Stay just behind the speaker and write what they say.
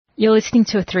You're listening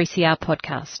to a 3CR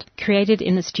podcast, created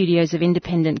in the studios of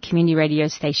independent community radio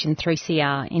station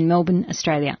 3CR in Melbourne,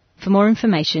 Australia. For more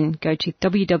information, go to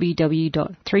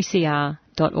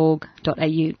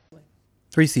www.3cr.org.au.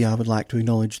 3CR would like to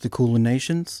acknowledge the Kulin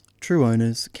Nations, true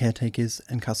owners, caretakers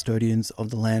and custodians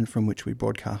of the land from which we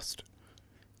broadcast.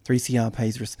 3CR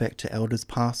pays respect to elders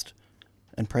past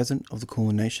and present of the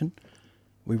Kulin Nation.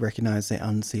 We recognise their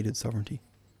unceded sovereignty.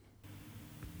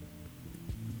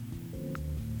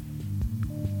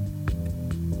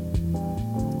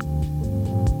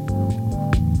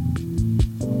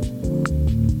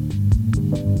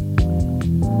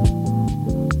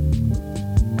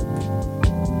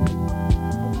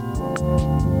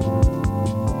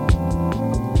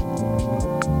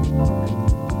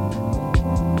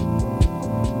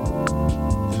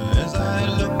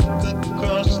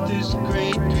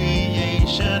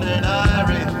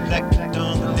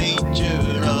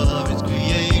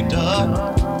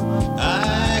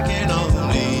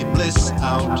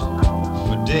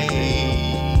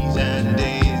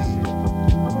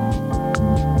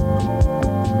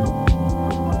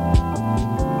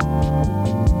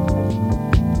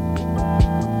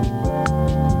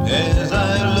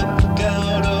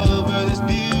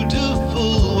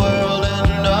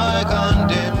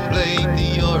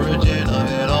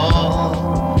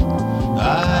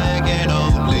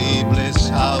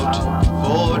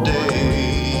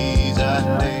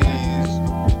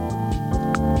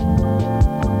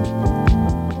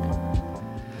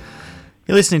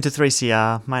 You're listening to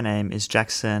 3CR. My name is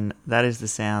Jackson. That is the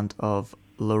sound of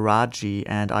Laraji,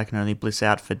 and I Can Only Bliss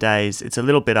Out for Days. It's a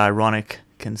little bit ironic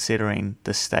considering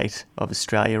the state of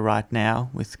Australia right now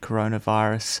with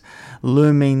coronavirus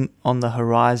looming on the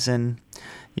horizon.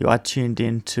 You are tuned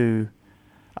in to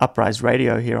Uprise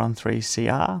Radio here on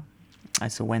 3CR.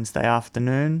 It's a Wednesday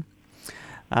afternoon.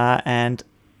 And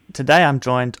today I'm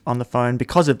joined on the phone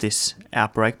because of this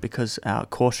outbreak, because our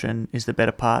caution is the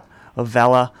better part of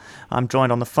valour. I'm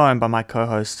joined on the phone by my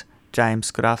co-host, James.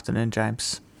 Good afternoon,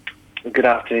 James. Good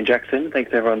afternoon, Jackson.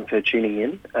 Thanks, everyone, for tuning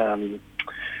in.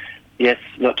 Yes,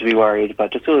 not to be worried,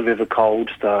 but just a little bit of a cold,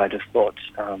 so I just thought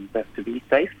best to be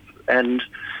safe. And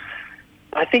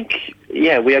I think, we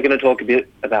are going to talk a bit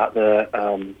about the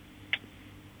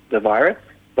virus,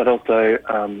 but also,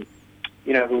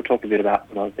 we'll talk a bit about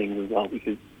some other things as well,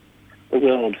 because the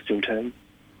world still turns.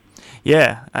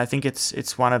 Yeah, I think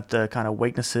it's one of the kind of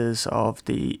weaknesses of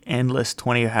the endless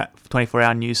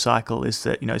 24-hour news cycle is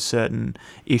that, certain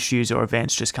issues or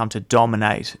events just come to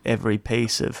dominate every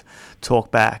piece of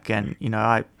talkback. And,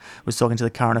 I was talking to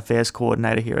the current affairs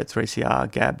coordinator here at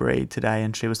 3CR, Gab Reid, today,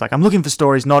 and she was like, I'm looking for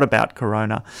stories not about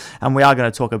corona. And we are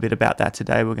going to talk a bit about that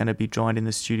today. We're going to be joined in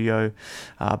the studio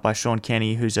by Sean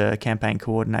Kenny, who's a campaign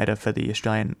coordinator for the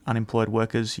Australian Unemployed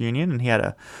Workers Union, and he had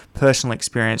a personal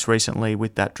experience recently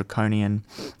with that draconian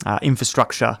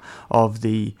infrastructure of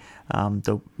the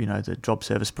job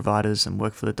service providers and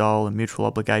work for the dole and mutual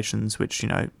obligations, which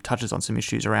touches on some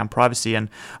issues around privacy. And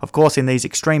of course, in these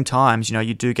extreme times,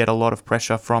 you do get a lot of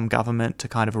pressure from government to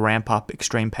kind of ramp up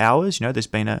extreme powers. There's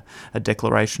been a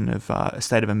declaration of a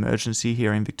state of emergency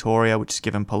here in Victoria, which has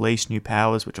given police new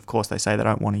powers, which of course they say they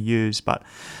don't want to use. But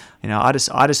I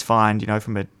just find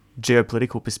from a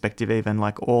geopolitical perspective, even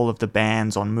like all of the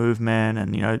bans on movement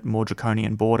and more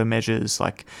draconian border measures,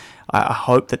 like I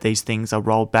hope that these things are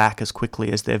rolled back as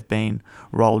quickly as they've been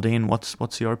rolled in.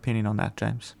 What's your opinion on that,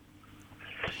 James?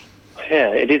 Yeah,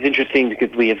 it is interesting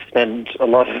because we have spent a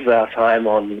lot of our time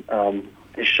on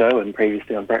this show and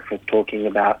previously on Breakfast talking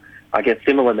about, I guess,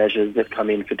 similar measures that come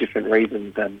in for different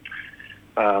reasons, and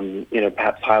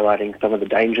perhaps highlighting some of the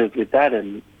dangers with that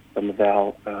and some of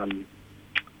our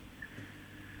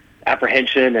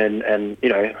apprehension and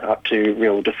up to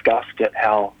real disgust at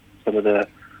how some of the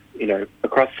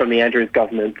across from the Andrews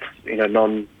government's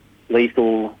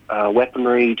non-lethal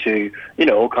weaponry to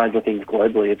all kinds of things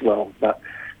globally as well. But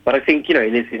I think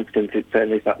in this instance it's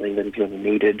certainly something that is really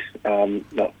needed,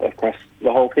 not across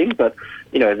the whole thing, but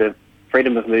the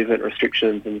freedom of movement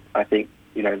restrictions, and I think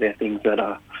they're things that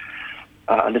are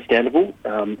understandable.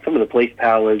 Some of the police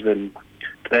powers and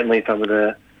certainly some of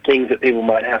the things that people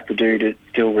might have to do to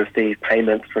still receive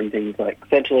payments from things like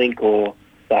Centrelink or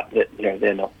that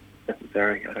they're not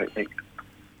necessary, I don't think.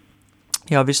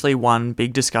 Yeah, obviously one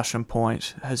big discussion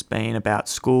point has been about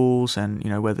schools and,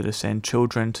 whether to send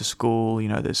children to school.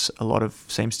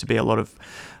 Seems to be a lot of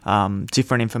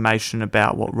different information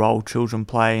about what role children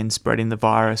play in spreading the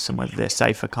virus and whether they're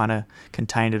safer kind of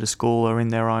contained at a school or in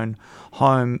their own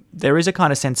home. There is a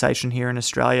kind of sensation here in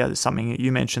Australia. There's something that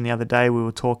you mentioned the other day. We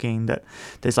were talking that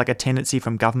there's like a tendency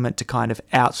from government to kind of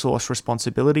outsource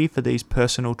responsibility for these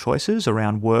personal choices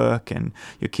around work and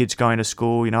your kids going to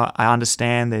school. I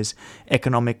understand there's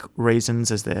economic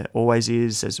reasons, as there always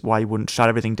is, as why you wouldn't shut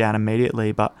everything down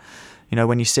immediately. But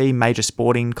when you see major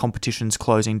sporting competitions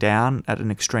closing down at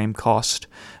an extreme cost,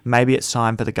 maybe it's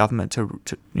time for the government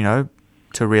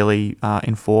to really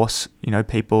enforce,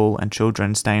 people and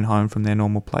children staying home from their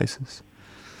normal places.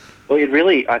 Well,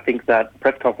 I think that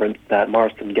press conference that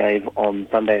Morrison gave on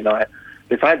Sunday night,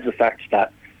 besides the fact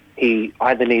that he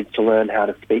either needs to learn how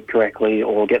to speak correctly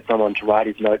or get someone to write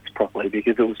his notes properly,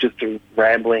 because it was just a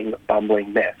rambling,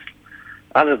 bumbling mess.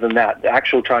 Other than that, the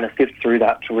actual trying to sift through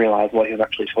that to realise what he was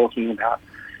actually talking about,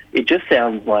 it just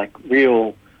sounds like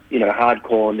real,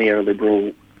 hardcore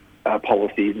neoliberal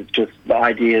policies. It's just the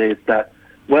idea is that,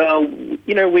 well,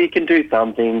 we can do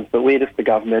some things, but we're just the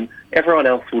government. Everyone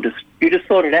else you just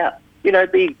sort it out.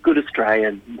 Be good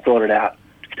Australian and sort it out.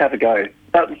 Just have a go.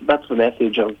 That's the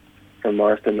message from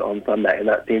Morrison on Sunday, and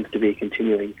that seems to be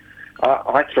continuing.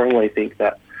 I strongly think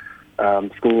that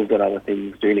schools and other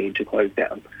things do need to close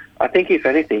down. I think, if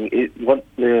anything,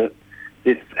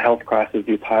 this health crisis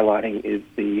is highlighting is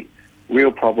the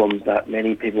real problems that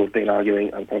many people have been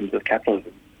arguing are problems of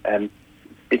capitalism. And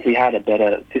if we had a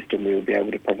better system, we would be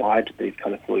able to provide these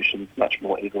kind of solutions much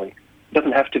more easily. It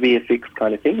doesn't have to be a fixed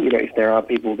kind of thing. If there are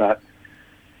people that,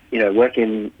 work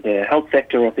in the health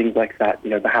sector or things like that,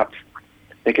 perhaps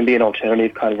there can be an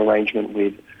alternative kind of arrangement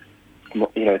with,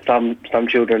 some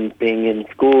children being in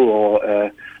school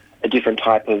or a different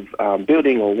type of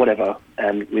building or whatever,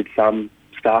 and with some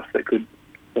staff that could,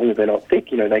 as long as they're not sick,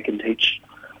 they can teach,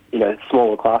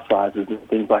 smaller class sizes and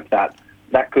things like that.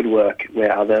 That could work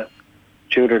where other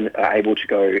children are able to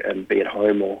go and be at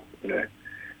home or,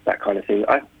 that kind of thing.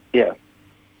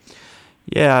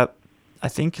 Yeah, I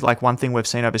think like one thing we've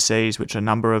seen overseas, which a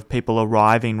number of people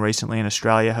arriving recently in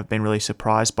Australia have been really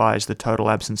surprised by, is the total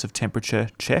absence of temperature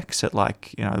checks at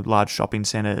large shopping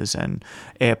centres and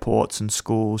airports and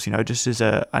schools.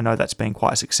 I know that's been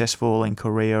quite successful in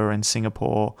Korea and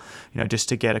Singapore, just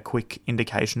to get a quick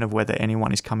indication of whether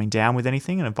anyone is coming down with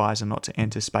anything and advise them not to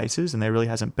enter spaces. And there really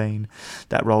hasn't been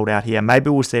that rolled out here.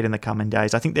 Maybe we'll see it in the coming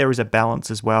days. I think there is a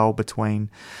balance as well between,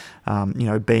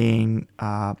 being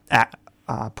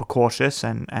precautious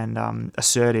and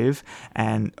assertive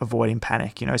and avoiding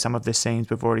panic. Some of the scenes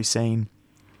we've already seen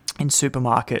in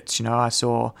supermarkets. I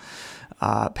saw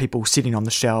people sitting on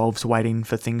the shelves waiting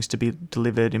for things to be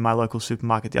delivered in my local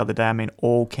supermarket the other day.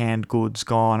 All canned goods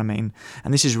gone.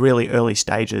 And this is really early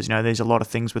stages. There's a lot of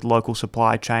things with local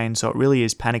supply chains, so it really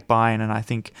is panic buying. And I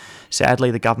think,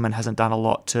 sadly, the government hasn't done a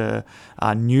lot to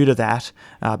neuter that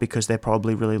because they're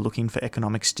probably really looking for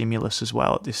economic stimulus as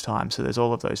well at this time. So there's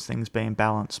all of those things being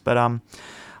balanced. But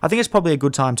I think it's probably a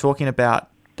good time talking about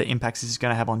the impacts this is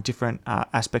going to have on different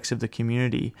aspects of the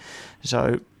community.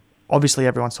 So obviously,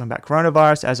 everyone's talking about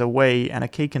coronavirus, as are we, and a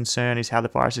key concern is how the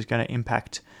virus is going to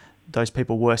impact those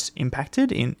people worst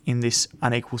impacted in this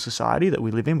unequal society that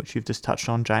we live in, which you've just touched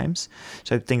on, James.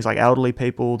 So things like elderly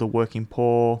people, the working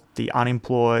poor, the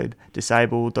unemployed,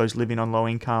 disabled, those living on low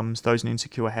incomes, those in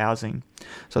insecure housing.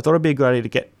 So I thought it'd be a good idea to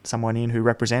get someone in who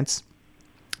represents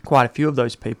quite a few of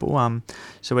those people.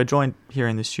 So we're joined here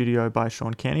in the studio by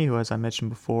Sean Kenny, who, as I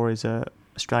mentioned before, is a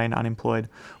Australian Unemployed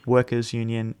Workers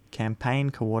Union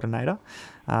Campaign Coordinator.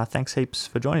 Thanks heaps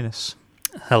for joining us.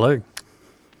 Hello.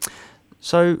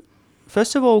 So,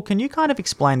 first of all, can you kind of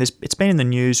explain this? It's been in the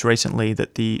news recently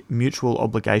that the mutual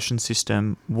obligation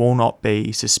system will not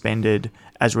be suspended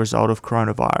as a result of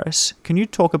coronavirus. Can you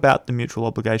talk about the mutual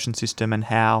obligation system and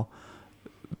how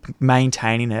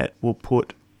maintaining it will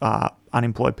put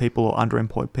unemployed people or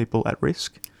underemployed people at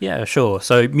risk? Yeah, sure.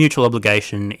 So mutual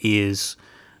obligation is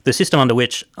the system under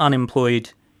which unemployed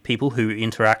people who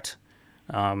interact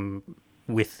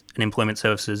with an employment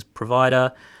services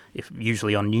provider,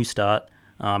 usually on Newstart,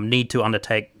 need to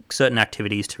undertake certain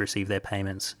activities to receive their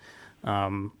payments.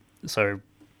 So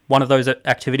one of those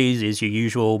activities is your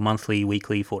usual monthly,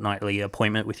 weekly, fortnightly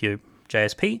appointment with your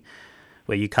JSP,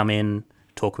 where you come in,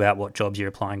 talk about what jobs you're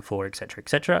applying for, etc.,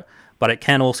 etc. But it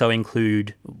can also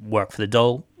include work for the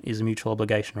dole is a mutual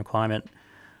obligation requirement.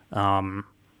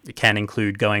 It can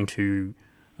include going to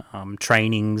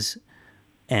trainings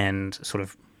and sort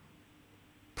of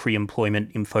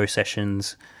pre-employment info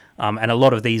sessions. And a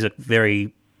lot of these are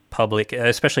very public,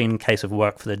 especially in case of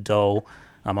work for the dole.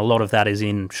 A lot of that is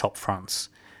in shop fronts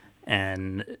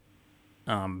and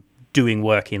doing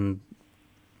work in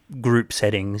group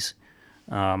settings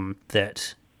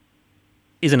that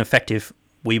isn't effective,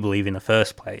 we believe, in the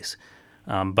first place,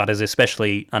 but is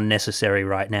especially unnecessary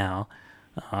right now.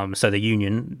 So the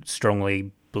union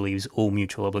strongly believes all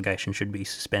mutual obligation should be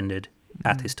suspended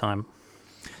at this time.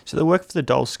 So the work for the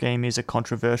dole scheme is a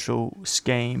controversial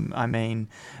scheme. I mean,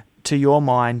 to your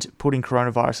mind, putting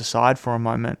coronavirus aside for a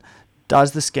moment,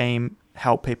 does the scheme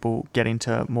help people get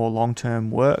into more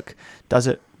long-term work?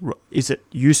 Is it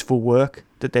useful work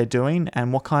that they're doing?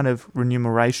 And what kind of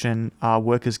remuneration are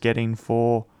workers getting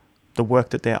for the work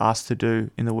that they're asked to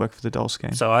do in the work for the dole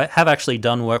scheme? So I have actually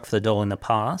done work for the dole in the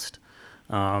past.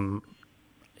 I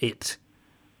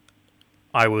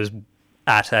was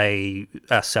at a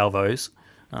Salvos,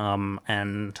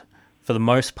 and for the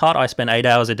most part, I spent 8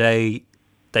 hours a day.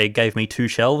 They gave me 2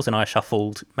 shelves, and I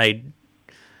shuffled,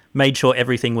 made sure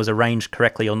everything was arranged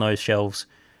correctly on those shelves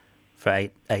for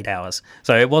eight hours.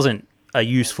 So it wasn't a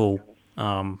useful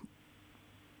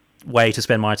way to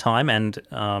spend my time, and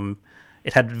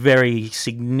it had very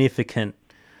significant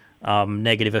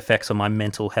negative effects on my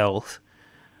mental health.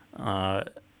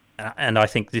 And I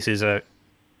think this is a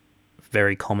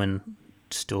very common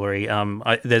story.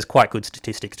 There's quite good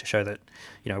statistics to show that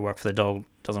work for the dole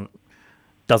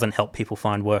doesn't help people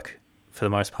find work for the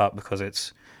most part, because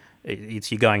it's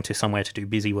you're going to somewhere to do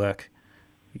busy work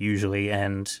usually,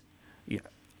 and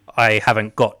I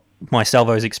haven't got my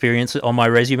Salvos experience on my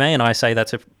resume, and I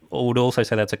would also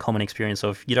say that's a common experience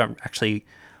of you don't actually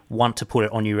want to put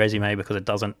it on your resume because it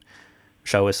doesn't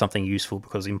show as something useful,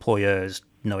 because employers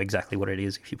know exactly what it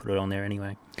is if you put it on there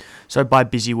anyway. So by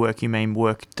busy work, you mean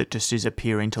work that just is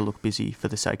appearing to look busy for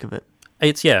the sake of it?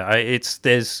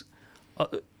 There's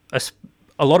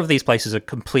a lot of these places are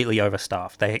completely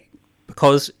overstaffed.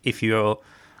 Because if you're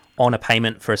on a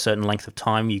payment for a certain length of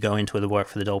time, you go into the work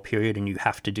for the dole period and you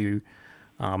have to do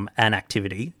an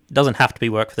activity. It doesn't have to be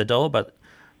work for the dole, but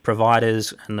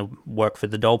providers and the work for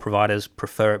the dole providers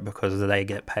prefer it because they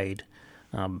get paid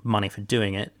money for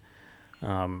doing it.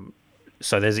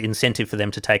 So there's incentive for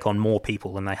them to take on more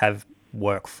people than they have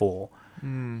work for.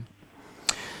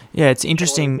 Yeah, it's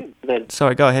interesting.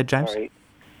 Sorry, go ahead, James. Sorry,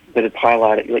 that it's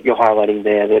you're highlighting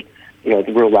there that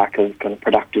the real lack of kind of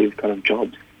productive kind of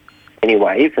jobs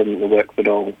anyway from the work for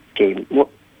dole scheme.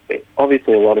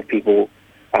 Obviously, a lot of people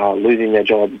are losing their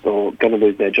jobs or going to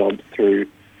lose their jobs through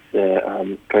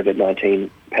the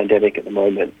COVID-19 pandemic at the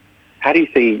moment. How do you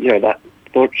see that?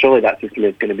 Surely that system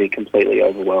is going to be completely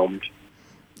overwhelmed.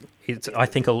 I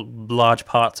think large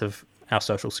parts of our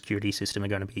social security system are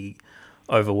going to be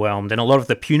overwhelmed, and a lot of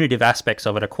the punitive aspects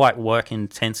of it are quite work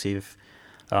intensive.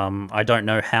 I don't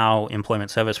know how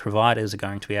employment service providers are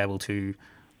going to be able to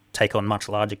take on much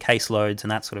larger caseloads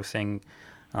and that sort of thing.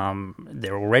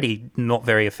 They're already not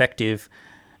very effective.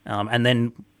 And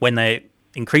then when they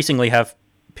increasingly have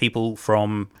people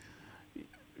who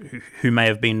may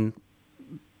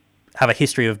have a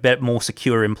history of more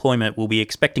secure employment, will be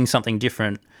expecting something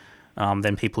different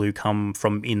than people who come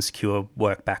from insecure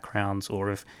work backgrounds or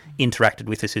have interacted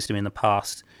with the system in the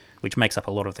past, which makes up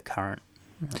a lot of the current.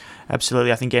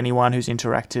 Absolutely. I think anyone who's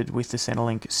interacted with the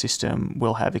Centrelink system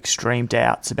will have extreme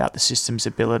doubts about the system's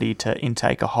ability to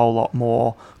intake a whole lot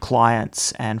more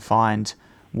clients and find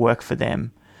work for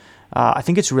them. I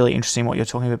think it's really interesting what you're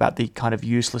talking about, the kind of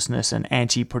uselessness and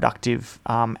anti-productive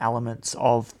elements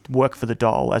of work for the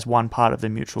dole as one part of the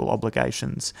mutual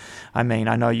obligations. I mean,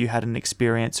 I know you had an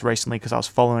experience recently, because I was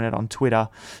following it on Twitter,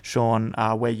 Sean,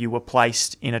 where you were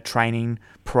placed in a training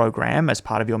program as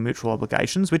part of your mutual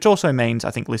obligations, which also means,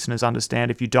 I think listeners understand,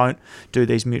 if you don't do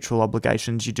these mutual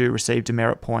obligations, you do receive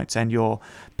demerit points, and your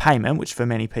payment, which for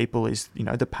many people is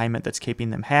the payment that's keeping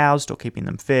them housed or keeping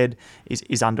them fed,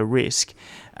 is under risk.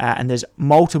 And there's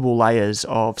multiple layers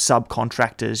of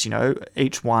subcontractors,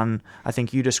 each one, I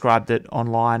think you described it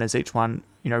online as each one,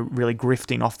 really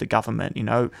grifting off the government,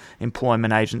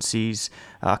 employment agencies,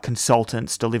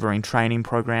 consultants delivering training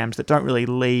programs that don't really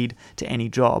lead to any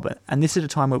job. And this is a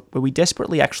time where we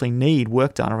desperately actually need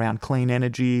work done around clean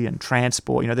energy and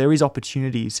transport. There is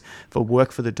opportunities for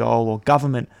work for the dole or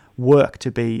government work to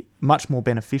be much more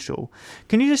beneficial.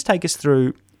 Can you just take us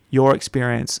through your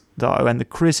experience, though, and the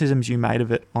criticisms you made of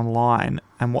it online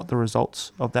and what the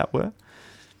results of that were?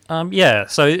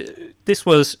 So this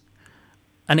was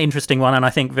an interesting one, and I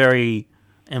think very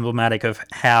emblematic of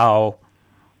how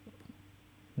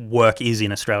work is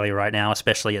in Australia right now,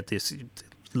 especially at this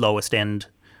lowest end,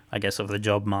 I guess, of the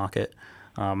job market.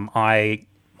 My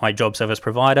job service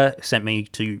provider sent me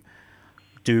to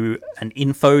do an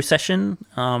info session,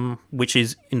 which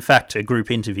is in fact a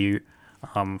group interview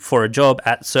for a job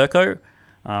at Serco,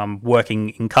 working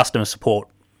in customer support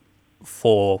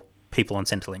for people on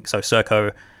Centrelink. So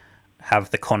Serco have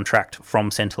the contract from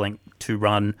Centrelink to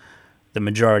run the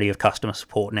majority of customer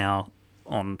support now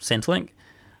on Centrelink.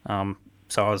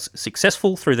 So I was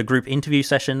successful through the group interview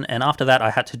session, and after that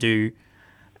I had to do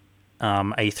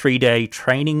a 3-day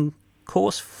training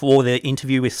course for the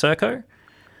interview with Serco.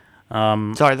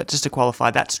 Sorry, just to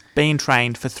qualify, that's being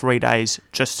trained for 3 days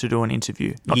just to do an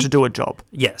interview, not to do a job.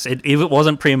 Yes, it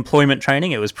wasn't pre-employment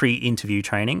training, it was pre-interview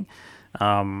training,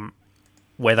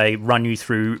 where they run you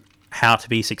through how to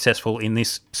be successful in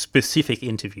this specific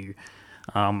interview.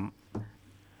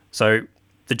 So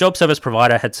the job service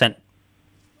provider had sent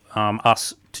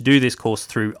us to do this course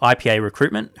through IPA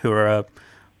Recruitment, who are a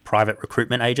private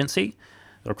recruitment agency.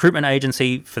 The recruitment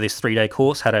agency for this 3-day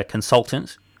course had a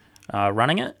consultant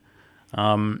running it.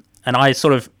 And I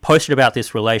sort of posted about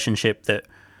this relationship that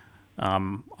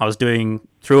I was doing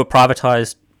through a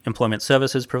privatized employment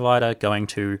services provider, going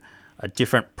to a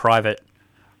different private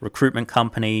recruitment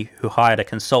company who hired a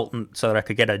consultant so that I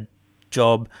could get a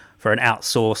job for an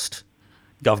outsourced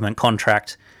government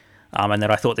contract, and that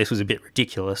I thought this was a bit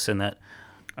ridiculous and that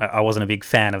I wasn't a big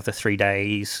fan of the 3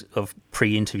 days of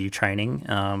pre-interview training.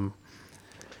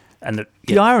 And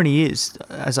the irony is,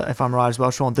 if I'm right as well,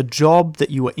 Sean, the job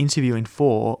that you were interviewing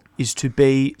for is to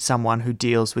be someone who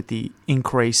deals with the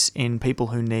increase in people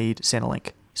who need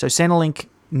Centrelink. So Centrelink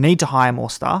need to hire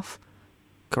more staff,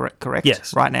 correct?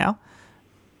 Yes. Right now.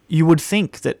 You would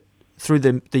think that through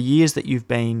the years that you've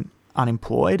been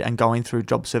unemployed and going through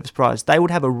job service providers, they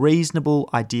would have a reasonable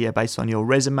idea based on your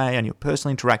resume and your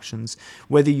personal interactions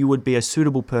whether you would be a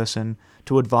suitable person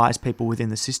to advise people within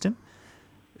the system.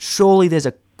 Surely there's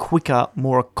a quicker,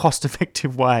 more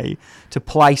cost-effective way to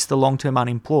place the long-term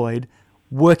unemployed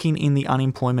working in the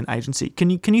unemployment agency. Can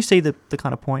you see the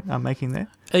kind of point I'm making there?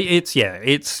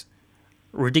 It's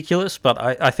ridiculous, but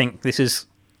I think this is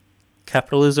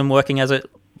capitalism working as it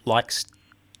likes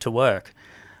to work,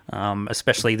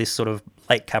 especially this sort of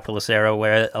late capitalist era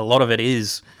where a lot of it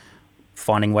is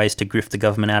finding ways to grift the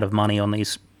government out of money on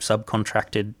these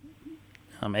subcontracted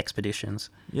expeditions.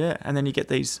 Yeah, and then you get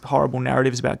these horrible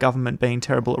narratives about government being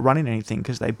terrible at running anything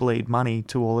because they bleed money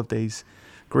to all of these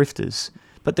grifters.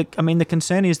 But the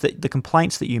concern is that the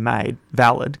complaints that you made,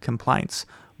 valid complaints,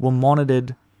 were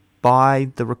monitored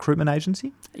by the recruitment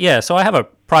agency? Yeah, so I have a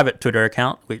private Twitter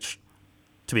account, which,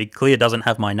 to be clear, doesn't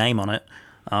have my name on it.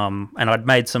 And I'd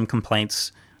made some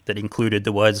complaints that included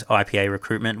the words IPA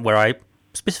Recruitment, where I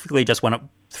specifically just went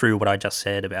through what I just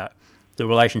said about the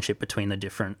relationship between the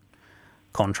different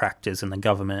contractors and the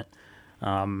government.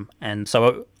 And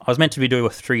so I was meant to be doing a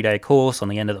 3-day course. On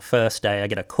the end of the first day, I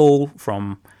get a call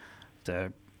from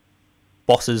the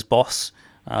boss's boss,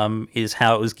 is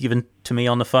how it was given to me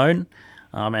on the phone.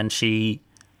 And she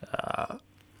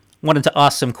wanted to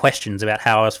ask some questions about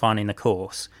how I was finding the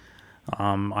course.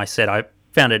 I said I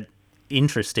found it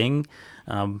interesting,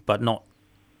 but not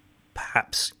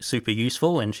perhaps super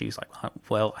useful. And she's like,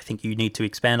 well, I think you need to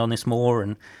expand on this more,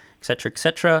 and et cetera, et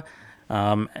cetera.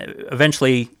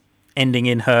 Eventually ending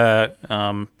in her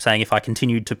saying if I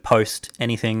continued to post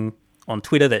anything on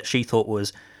Twitter that she thought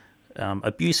was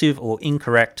abusive or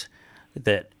incorrect,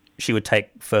 that she would take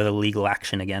further legal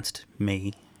action against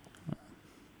me.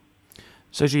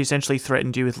 So she essentially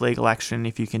threatened you with legal action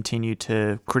if you continue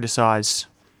to criticise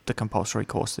the compulsory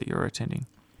course that you're attending?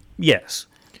 Yes.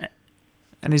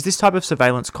 And is this type of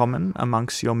surveillance common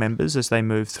amongst your members as they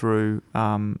move through,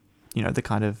 the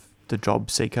kind of the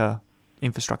job seeker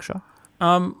infrastructure?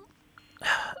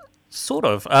 Sort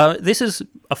of. This is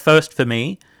a first for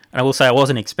me, and I will say I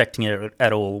wasn't expecting it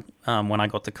at all when I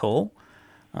got the call.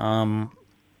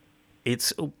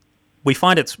 We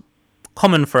find it's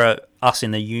common for us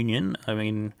in the union. I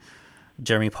mean,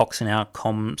 Jeremy Poxon, our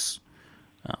comms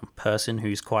person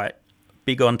who's quite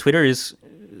big on Twitter, is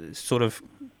sort of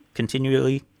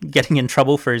continually getting in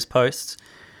trouble for his posts.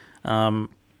 But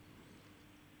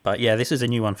yeah, this is a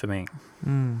new one for me.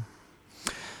 I'm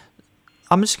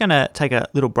just going to take a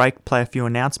little break, play a few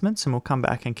announcements, and we'll come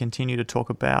back and continue to talk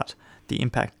about the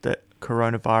impact that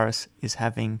coronavirus is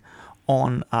having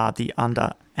on the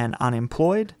under and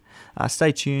unemployed.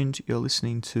 Stay tuned. You're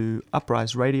listening to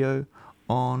Uprise Radio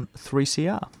on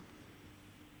 3CR.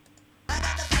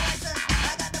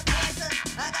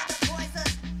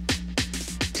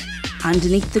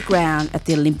 Underneath the ground at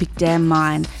the Olympic Dam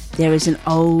mine, there is an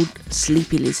old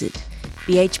sleepy lizard.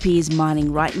 BHP is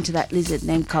mining right into that lizard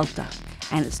named Coulter,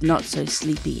 and it's not so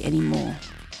sleepy anymore.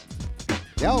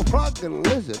 The old frog and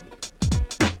lizard,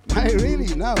 I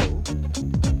really know.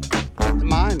 The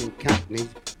mining companies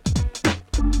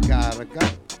gotta go.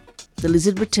 The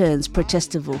Lizard Returns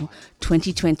Protestival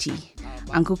 2020.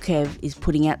 Uncle Kev is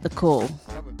putting out the call.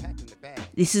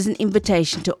 This is an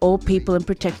invitation to all people and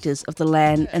protectors of the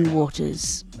land and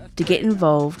waters to get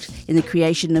involved in the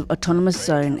creation of autonomous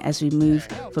zone as we move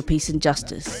for peace and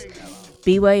justice.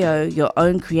 BYO, your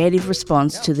own creative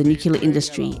response to the nuclear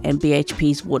industry and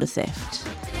BHP's water theft.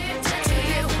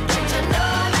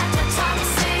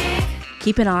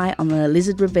 Keep an eye on the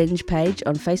Lizard Revenge page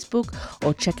on Facebook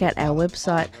or check out our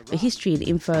website for history and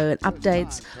info and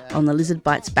updates on the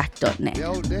lizardbitesback.net. The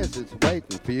old desert's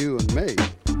waiting for you and me.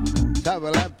 So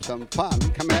we'll have some fun.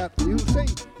 Come out and you'll see.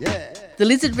 Yeah. The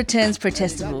Lizard Returns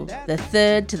Protestival, the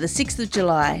 3rd to the 6th of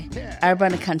July,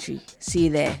 Arabana Country. See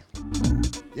you there.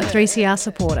 A 3CR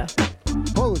supporter.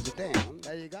 Close it down.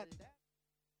 There you go.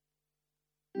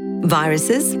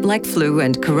 Viruses like flu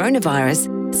and coronavirus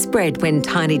spread when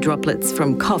tiny droplets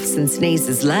from coughs and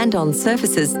sneezes land on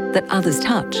surfaces that others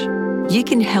touch. You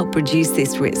can help reduce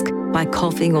this risk by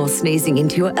coughing or sneezing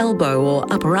into your elbow or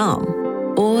upper arm.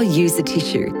 Or use a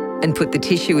tissue and put the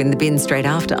tissue in the bin straight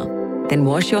after. Then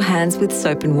wash your hands with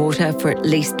soap and water for at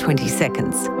least 20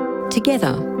 seconds.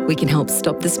 Together, we can help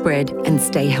stop the spread and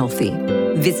stay healthy.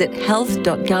 Visit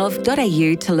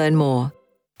health.gov.au to learn more.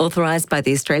 Authorised by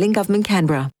the Australian Government,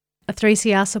 Canberra. A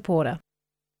 3CR supporter.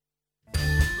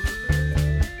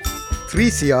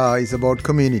 3CR is about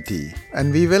community,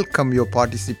 and we welcome your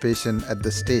participation at the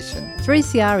station.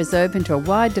 3CR is open to a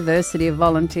wide diversity of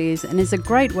volunteers and is a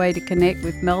great way to connect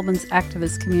with Melbourne's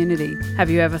activist community. Have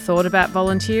you ever thought about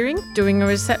volunteering, doing a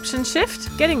reception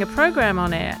shift, getting a program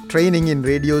on air? Training in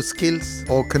radio skills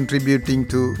or contributing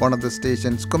to one of the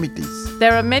station's committees.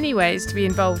 There are many ways to be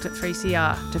involved at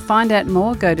 3CR. To find out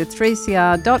more, go to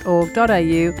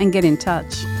 3cr.org.au and get in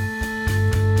touch.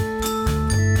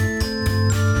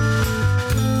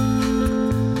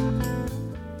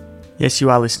 Yes,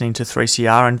 you are listening to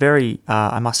 3CR, and very,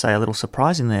 I must say, a little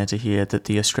surprising there to hear that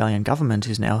the Australian government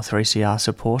is now a 3CR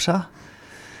supporter.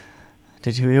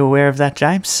 Did you be aware of that,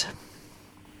 James?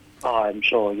 I'm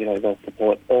sure, they'll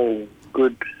support all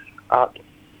good art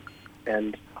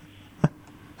and,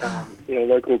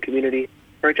 local community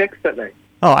projects, don't they?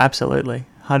 Oh, absolutely.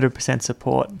 100%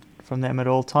 support from them at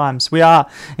all times. We are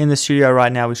in the studio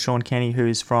right now with Sean Kenny, who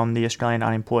is from the Australian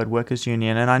Unemployed Workers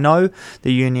Union, and I know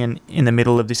the union in the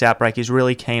middle of this outbreak is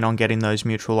really keen on getting those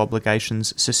mutual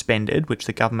obligations suspended, which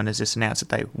the government has just announced that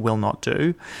they will not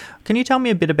do. Can you tell me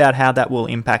a bit about how that will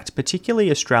impact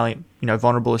particularly Australian,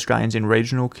 vulnerable Australians in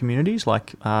regional communities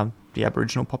like the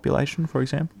Aboriginal population, for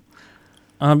example?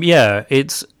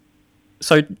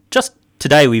 So just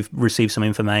today we've received some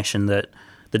information that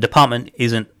the department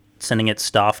isn't sending its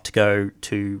staff to go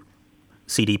to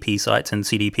CDP sites, and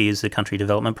CDP is the Country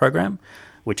Development Program,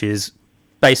 which is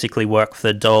basically work for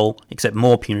the dole, except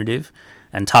more punitive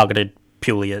and targeted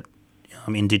purely at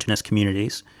Indigenous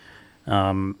communities.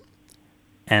 And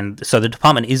so the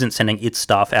department isn't sending its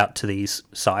staff out to these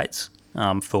sites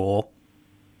for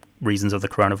reasons of the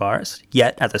coronavirus,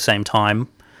 yet at the same time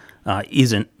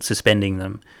isn't suspending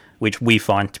them, which we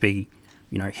find to be,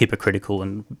 hypocritical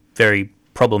and very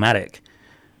problematic.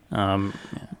 But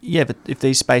if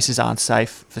these spaces aren't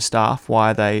safe for staff,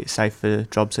 why are they safe for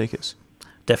job seekers?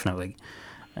 Definitely.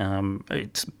 The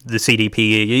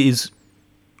CDP is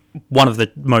one of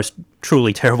the most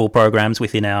truly terrible programs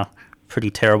within our pretty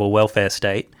terrible welfare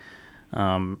state.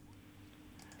 It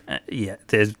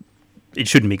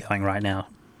shouldn't be going right now.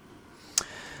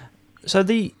 So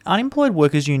the Unemployed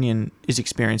Workers Union is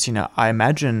experiencing, I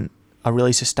imagine, a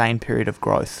really sustained period of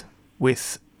growth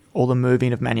with all the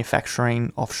moving of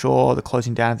manufacturing offshore, the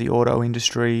closing down of the auto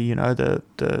industry,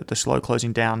 the slow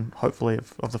closing down, hopefully,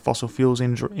 of the fossil fuels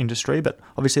industry. But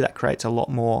obviously that creates a lot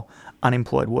more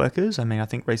unemployed workers. I mean, I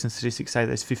think recent statistics say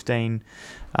there's 15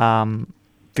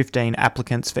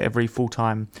 applicants for every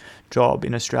full-time job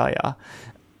in Australia.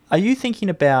 Are you thinking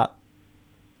about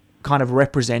kind of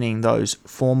representing those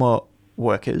former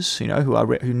workers,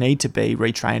 who need to be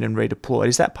retrained and redeployed?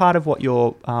 Is that part of what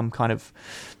your kind of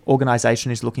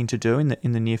organisation is looking to do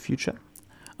in the near future?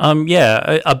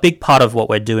 A big part of what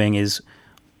we're doing is,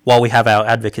 while we have our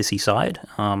advocacy side,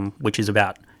 which is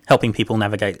about helping people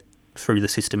navigate through the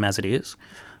system as it is,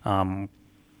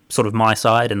 sort of my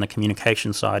side and the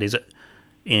communication side is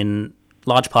in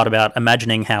large part about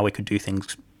imagining how we could do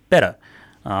things better.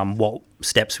 What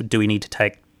steps do we need to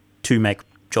take to make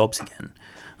jobs again?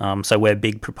 So we're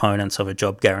big proponents of a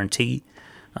job guarantee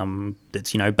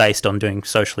that's based on doing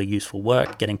socially useful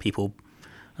work, getting people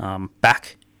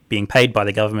back, being paid by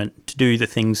the government to do the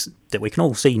things that we can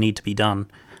all see need to be done,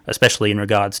 especially in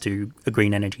regards to a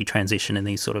green energy transition and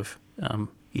these sort of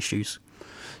issues.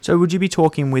 So would you be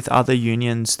talking with other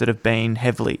unions that have been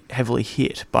heavily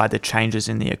hit by the changes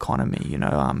in the economy? You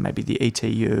know, maybe the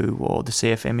ETU or the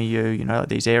CFMEU. You know,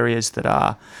 these areas that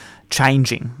are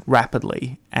changing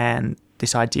rapidly, and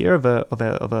this idea of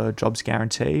a jobs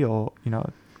guarantee, or you know,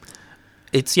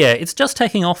 it's just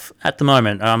taking off at the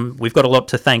moment. We've got a lot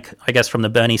to thank, I guess, from the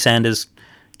Bernie Sanders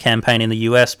campaign in the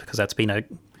US, because that's been a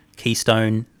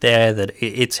keystone there, that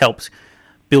it's helped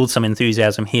build some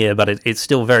enthusiasm here, but it's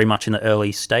still very much in the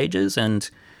early stages. And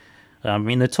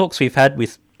in the talks we've had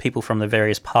with people from the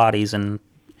various parties and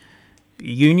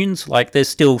unions, like, there's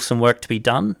still some work to be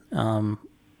done,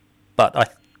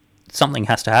 but something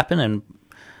has to happen, and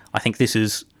I think this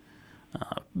is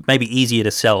maybe easier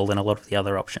to sell than a lot of the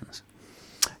other options.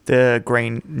 The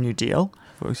Green New Deal,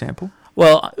 for example?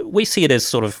 Well, we see it as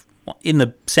sort of, in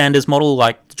the Sanders model,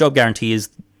 like, the job guarantee is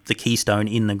the keystone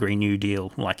in the Green New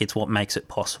Deal. Like, it's what makes it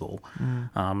possible.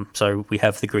 So we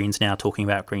have the Greens now talking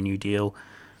about Green New Deal,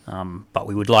 but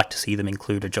we would like to see them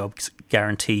include a jobs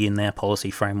guarantee in their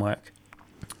policy framework.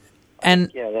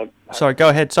 And sorry, go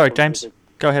ahead. Sorry, James.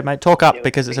 Go ahead, mate. Talk up,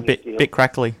 because it's a bit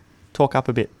crackly. Talk up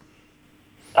a bit.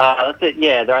 That's it.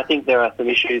 Yeah, I think there are some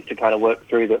issues to kind of work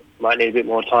through that might need a bit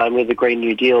more time with the Green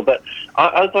New Deal. But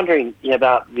I was wondering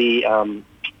about the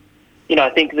I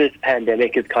think this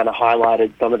pandemic has kind of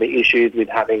highlighted some of the issues with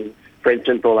having, for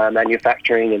instance, all our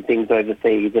manufacturing and things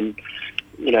overseas, and,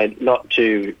 not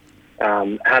to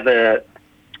not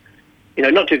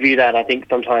to view that. I think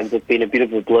sometimes there's been a bit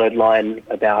of a blurred line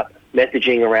about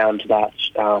messaging around that.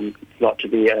 It's not to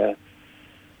be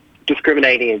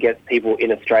discriminating against people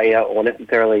in Australia, or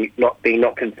necessarily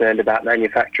not concerned about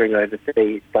manufacturing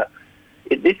overseas, but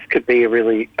this could be a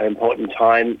really important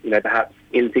time, perhaps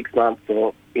in 6 months,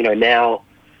 or now,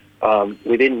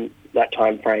 within that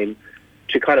time frame,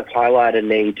 to kind of highlight a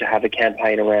need to have a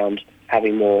campaign around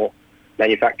having more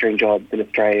manufacturing jobs in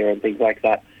Australia and things like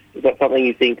that. Is that something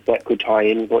you think that could tie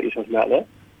in with what you're talking about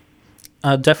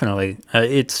there? Definitely.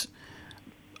 I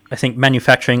think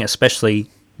manufacturing, especially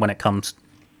when it comes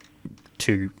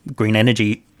to green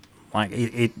energy, like,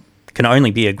 it can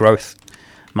only be a growth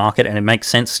market, and it makes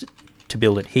sense to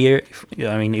build it here.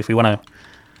 If we want to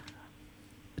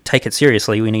take it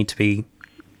seriously, we need to be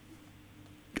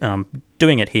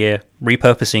doing it here,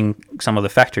 repurposing some of the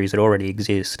factories that already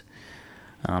exist,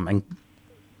 and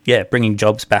bringing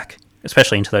jobs back,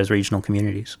 especially into those regional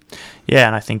communities. Yeah,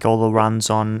 and I think all the runs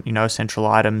on, essential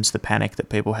items, the panic that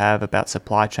people have about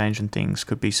supply chains and things,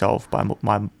 could be solved by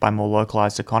more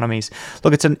localised economies.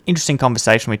 Look, it's an interesting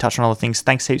conversation. We touched on all the things.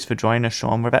 Thanks heaps for joining us,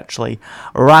 Sean. We've actually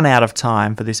run out of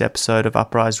time for this episode of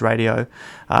Uprise Radio.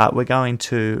 We're going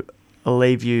to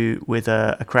leave you with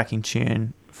a cracking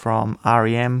tune from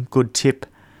R.E.M. Good tip,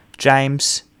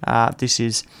 James. This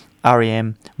is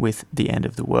R.E.M. with The End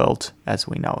of the World as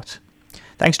We Know It.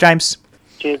 Thanks, James.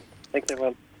 Cheers. Thanks,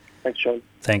 everyone. Thanks, Sean.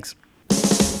 Thanks.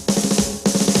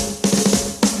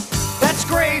 That's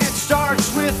great. It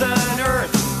starts with an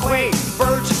earthquake,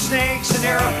 birds and snakes, an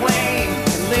airplane,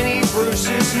 and Lenny Bruce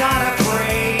is not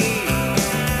afraid.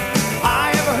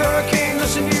 I have a hurricane.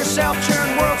 Listen to yourself.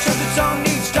 Churn world serves its own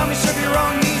needs. Dummy serve your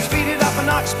own needs. Feed it up and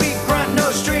not speak. Grunt,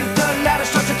 no strength. The ladder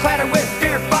starts to clatter with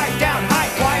fear. Fight down. High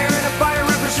wire and a fire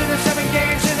represented 7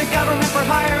 games in a government for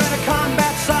hire and a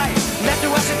combat site. Left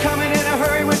to us are coming in a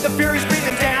hurry with the furies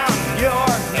breathing down your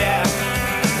neck.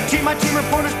 Team by team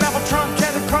reporters baffle Trump,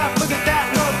 Kevin Crop. Look at that,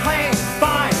 no plane.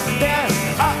 Fine, then,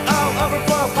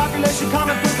 overflow. Population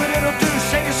common food, but it'll do.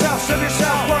 Save yourself, serve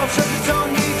yourself. World serves its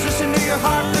own needs. Listen to your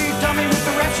heartbeat. Dummy with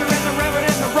the rapture and the reverend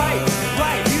and the right.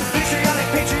 Right, you patriotic,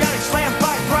 slam,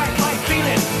 fight, bright, light,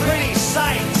 feeling, pretty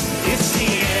sight. It's the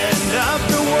end of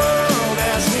the world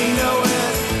as we know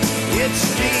it.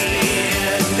 It's the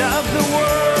end of the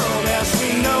world as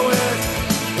we know it.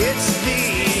 It's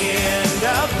the end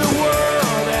of the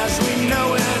world as we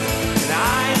know it. And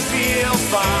I feel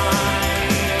fine.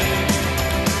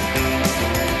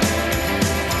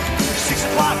 6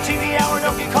 o'clock TV hour,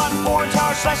 don't get caught in foreign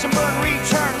tower. Slash and burn,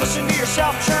 return, listen to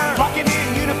yourself churn. Lock it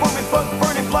in, uniform and book,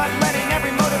 burning blood, letting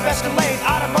every motive escalate.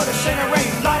 Automotive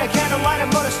incinerate, light a candle, light a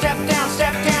motor, step down,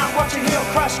 watch your heel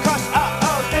crush,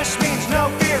 this means no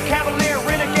fear. Cavalier,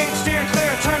 renegade, steering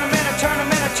clear.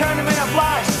 Tournament of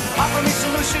lies. Offer me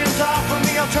solutions, offer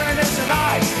me alternatives, and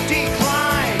I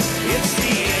decline. It's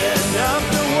the end of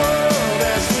the world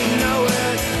as we know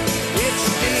it. It's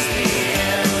the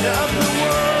end of the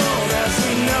world as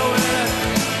we know it.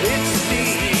 It's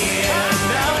the end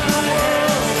of the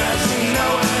world as we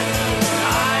know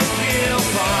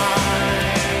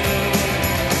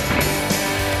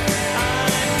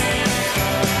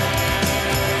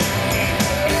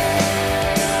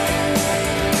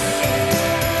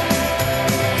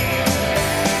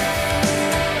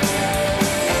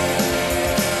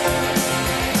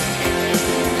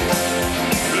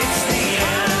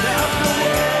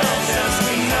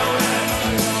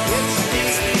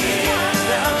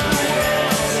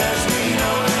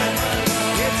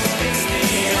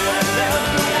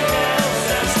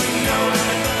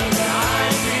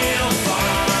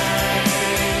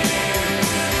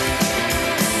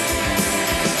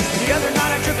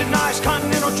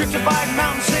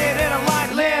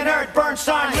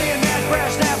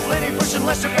Cousin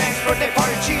Lester Banks, birthday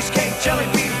party, cheesecake, jelly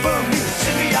bean, boom, you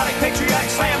symbiotic, patriotic,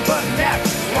 slam button neck,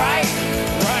 right?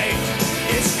 Right.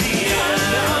 It's the end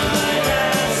of my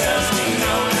house as we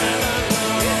know it.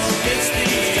 It's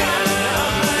the end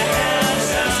of my house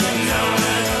as we know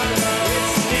it.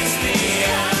 It's the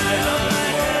end of my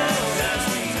house as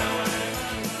we know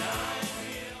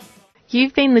it.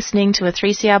 You've been listening to a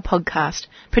 3CR podcast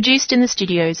produced in the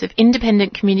studios of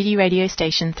independent community radio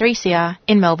station 3CR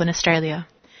in Melbourne, Australia.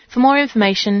 For more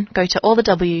information, go to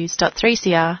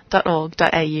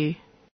allthews.3cr.org.au.